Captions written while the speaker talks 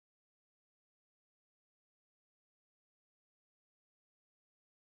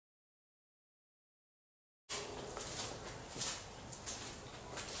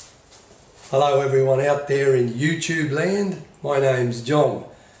Hello everyone out there in YouTube land, my name's John.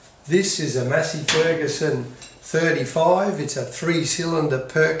 This is a MASSEY Ferguson 35, it's a 3-cylinder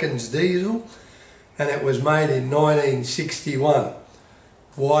Perkins diesel and it was made in 1961.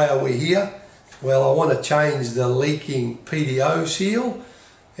 Why are we here? Well, I want to change the leaking PTO seal,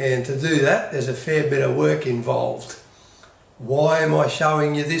 and to do that there's a fair bit of work involved. Why am I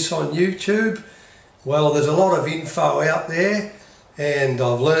showing you this on YouTube? Well, there's a lot of info out there and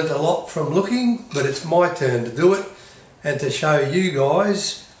I've learnt a lot from looking, but it's my turn to do it and to show you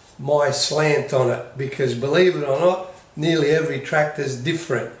guys my slant on it, because believe it or not, nearly every tractor is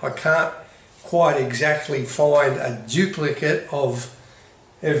different. I can't quite exactly find a duplicate of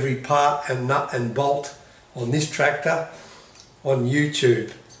every part and nut and bolt on this tractor on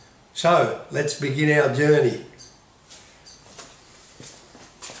YouTube. So let's begin our journey.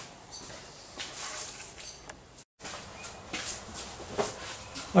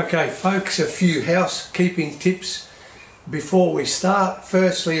 Okay folks, a few housekeeping tips before we start.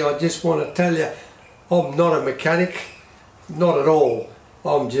 Firstly, I just want to tell you I'm not a mechanic, not at all.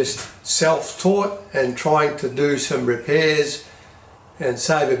 I'm just self-taught and trying to do some repairs and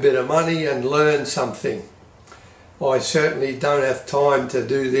save a bit of money and learn something. I certainly don't have time to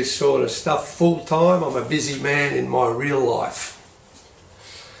do this sort of stuff full time. I'm a busy man in my real life.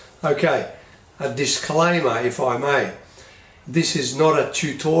 Okay, a disclaimer if I may. This is not a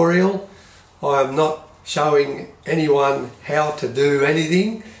tutorial. I am not showing anyone how to do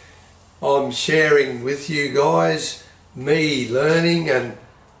anything. I'm sharing with you guys me learning and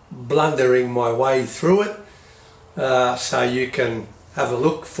blundering my way through it, so you can have a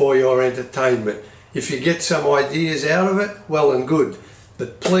look for your entertainment. If you get some ideas out of it, well and good,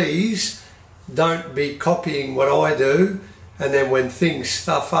 but please don't be copying what I do and then when things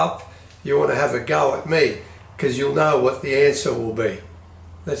stuff up you want to have a go at me, because you'll know what the answer will be.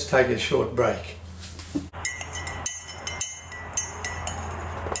 Let's take a short break.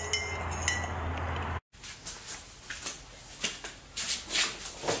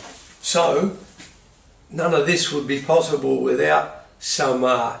 So, none of this would be possible without some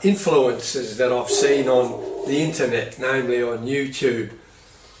influences that I've seen on the internet, namely on YouTube.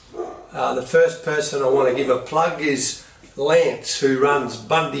 The first person I want to give a plug is Lance, who runs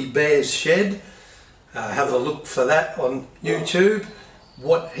Bundy Bear's Shed. Have a look for that on YouTube.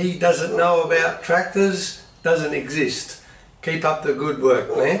 What he doesn't know about tractors doesn't exist. Keep up the good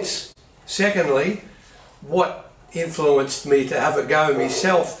work, Lance. Secondly, what influenced me to have a go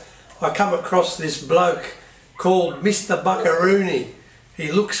myself, I come across this bloke called Mr. Buckaroony.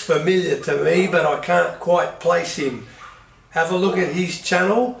 He looks familiar to me, but I can't quite place him. Have a look at his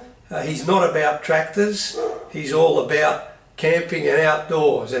channel. He's not about tractors. He's all about camping and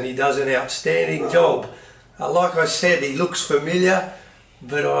outdoors, and he does an outstanding job. Like I said, he looks familiar,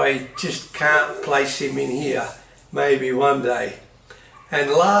 but I just can't place him in here. Maybe one day.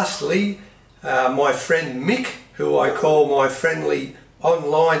 And lastly, my friend Mick, who I call my friendly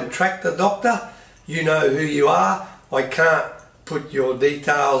online tractor doctor. You know who you are. I can't put your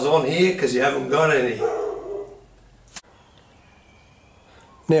details on here because you haven't got any.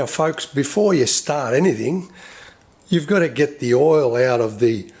 Now folks, before you start anything, you've got to get the oil out of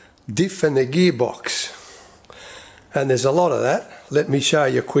the diff and the gearbox. And there's a lot of that. Let me show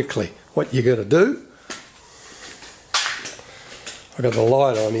you quickly what you got to do. I've got the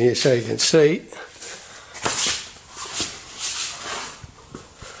light on here so you can see.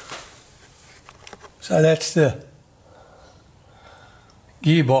 So that's the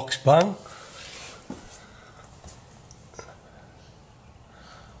gearbox bung.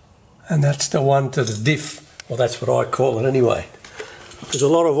 And that's the one to the diff. Well, that's what I call it anyway. There's a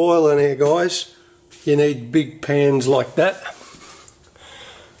lot of oil in here, guys. You need big pans like that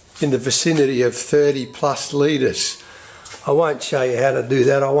in the vicinity of 30 plus litres. I won't show you how to do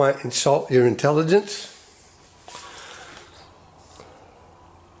that. I won't insult your intelligence.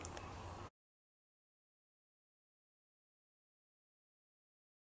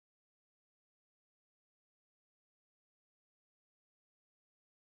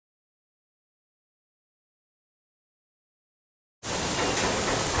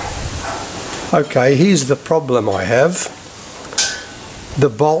 Okay, here's the problem I have. The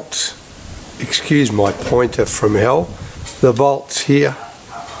bolts, excuse my pointer from hell, the bolts here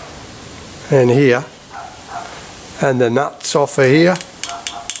and here, and the nuts off of here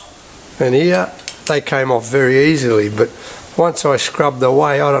and here, they came off very easily, but once I scrubbed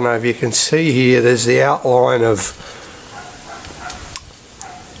away, I don't know if you can see here, there's the outline of,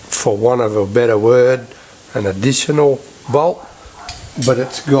 for want of a better word, an additional bolt, but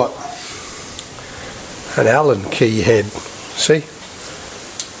it's got an Allen key head, see?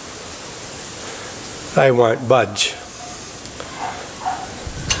 they won't budge.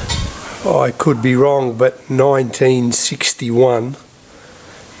 I could be wrong, but 1961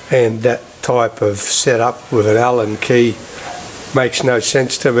 and that type of setup with an Allen key makes no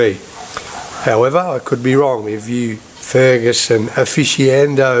sense to me. However, I could be wrong. If you Ferguson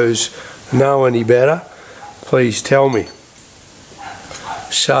aficionados know any better, please tell me.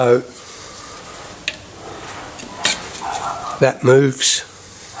 So that moves.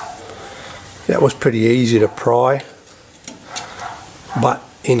 That was pretty easy to pry, but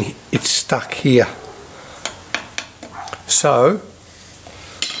it's stuck here. So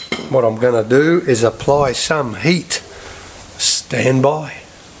what I'm going to do is apply some heat. Stand by.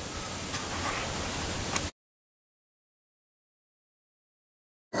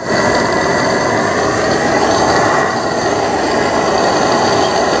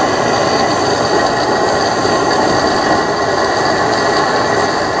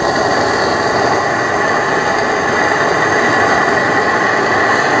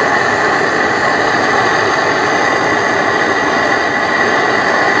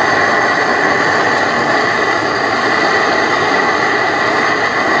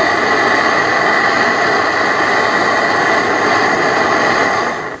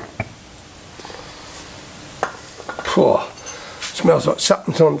 Oh, smells like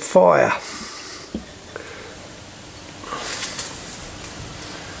something's on fire.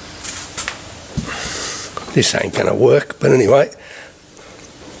 This ain't gonna work, but anyway,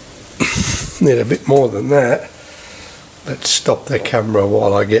 need a bit more than that. Let's stop the camera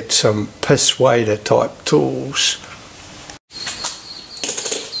while I get some persuader type tools.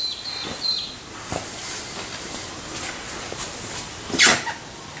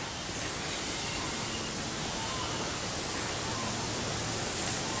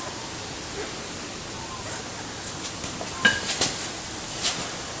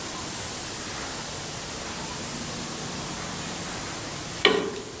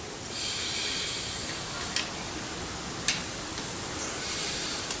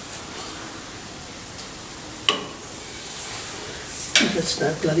 That's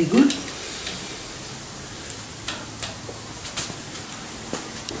no bloody good.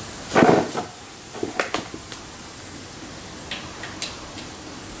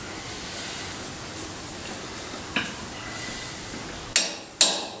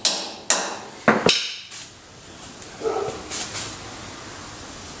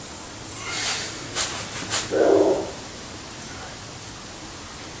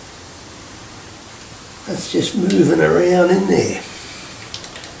 That's just moving around in there.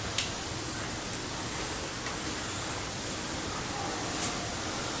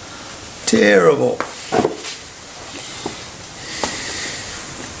 Terrible.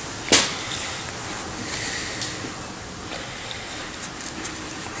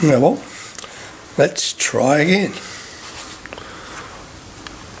 Now, well, let's try again.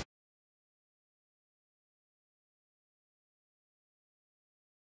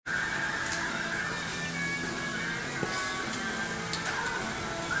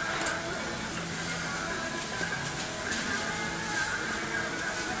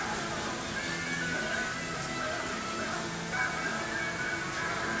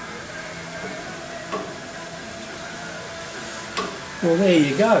 Well, there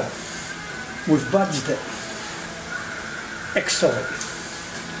you go. We've budged it. Excellent.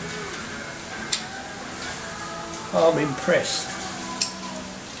 I'm impressed.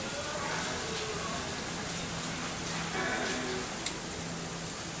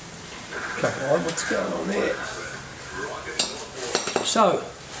 Come on, what's going on there? So,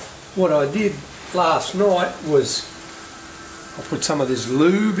 what I did last night was I put some of this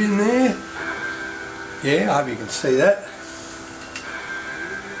lube in there. Yeah, I hope you can see that.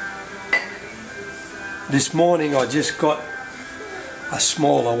 This morning I just got a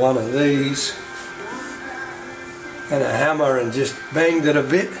smaller one of these and a hammer and just banged it a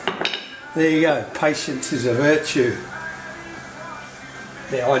bit. There you go, patience is a virtue.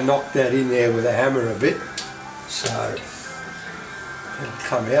 Now I knocked that in there with a hammer a bit, so it'll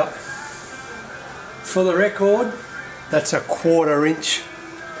come out. For the record, that's a 1/4 inch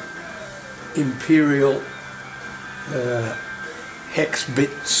Imperial hex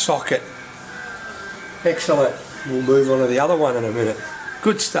bit socket. Excellent. We'll move on to the other one in a minute.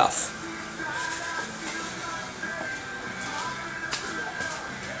 Good stuff.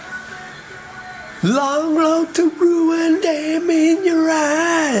 Long road to ruin, damn in your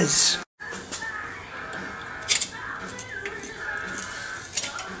eyes.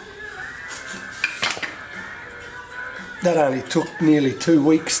 That only took nearly 2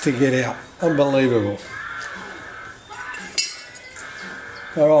 weeks to get out. Unbelievable.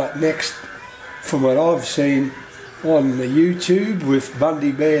 Alright, next from what I've seen on the YouTube with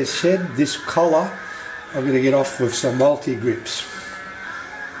Bundy Bear's Shed, this collar I'm going to get off with some multi-grips.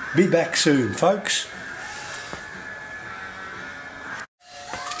 Be back soon, folks.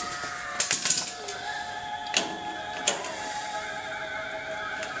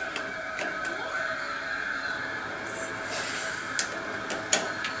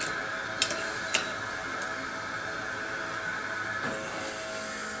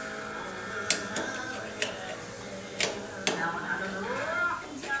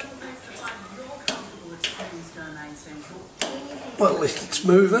 Well, at least it's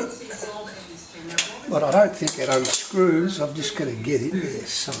moving, but I don't think it unscrews. I've just got to get in there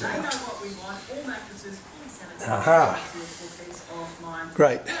somehow. Aha!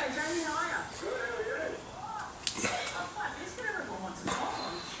 Great.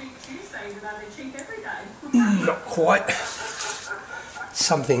 Not quite.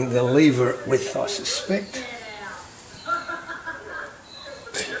 Something to lever it with, I suspect.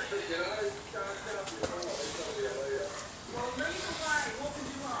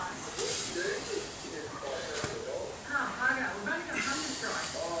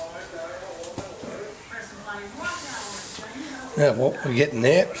 Now what, we're getting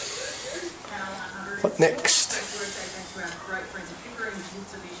there. What next?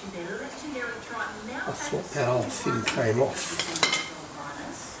 I thought that whole thing came off.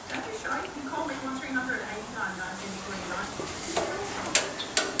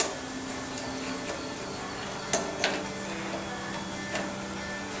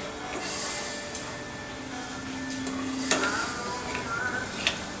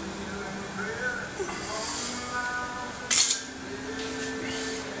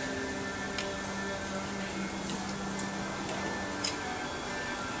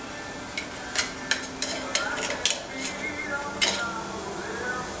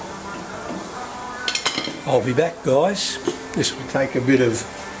 I'll be back, guys. This will take a bit of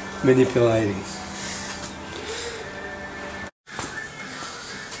manipulating.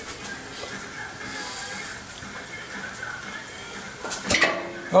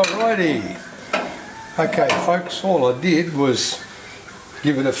 Alrighty. Okay, folks, all I did was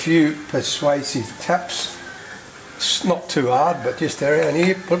give it a few persuasive taps. It's not too hard, but just around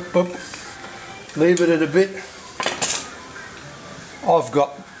here, boop, boop. Leave it at a bit. I've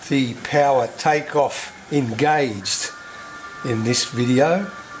got the power takeoff engaged in this video,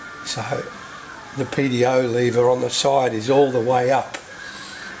 so the PTO lever on the side is all the way up.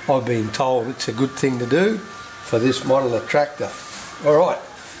 I've been told it's a good thing to do for this model of tractor. Alright,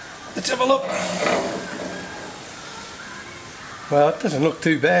 let's have a look. Well, it doesn't look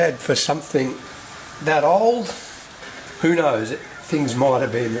too bad for something that old. Who knows, things might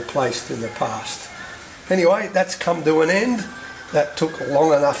have been replaced in the past. Anyway, that's come to an end. That took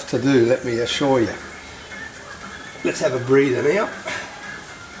long enough to do, let me assure you. Let's have a breather now.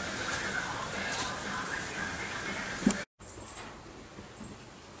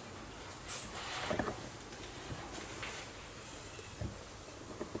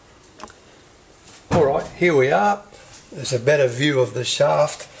 Alright, here we are. There's a better view of the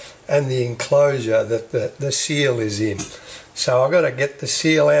shaft and the enclosure that the seal is in. So I've got to get the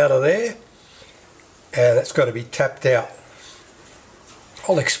seal out of there and it's got to be tapped out.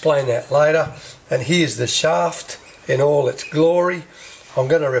 I'll explain that later. And here's the shaft in all its glory. I'm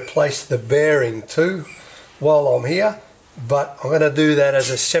going to replace the bearing too while I'm here, but I'm going to do that as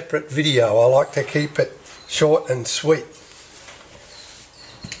a separate video. I like to keep it short and sweet.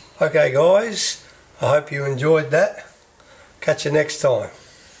 Okay guys, I hope you enjoyed that. Catch you next time.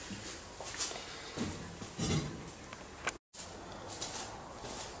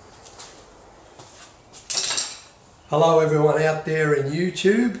 Hello everyone out there in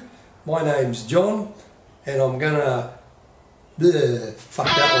YouTube. My name's John and I'm gonna fuck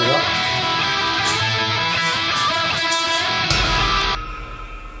that one up.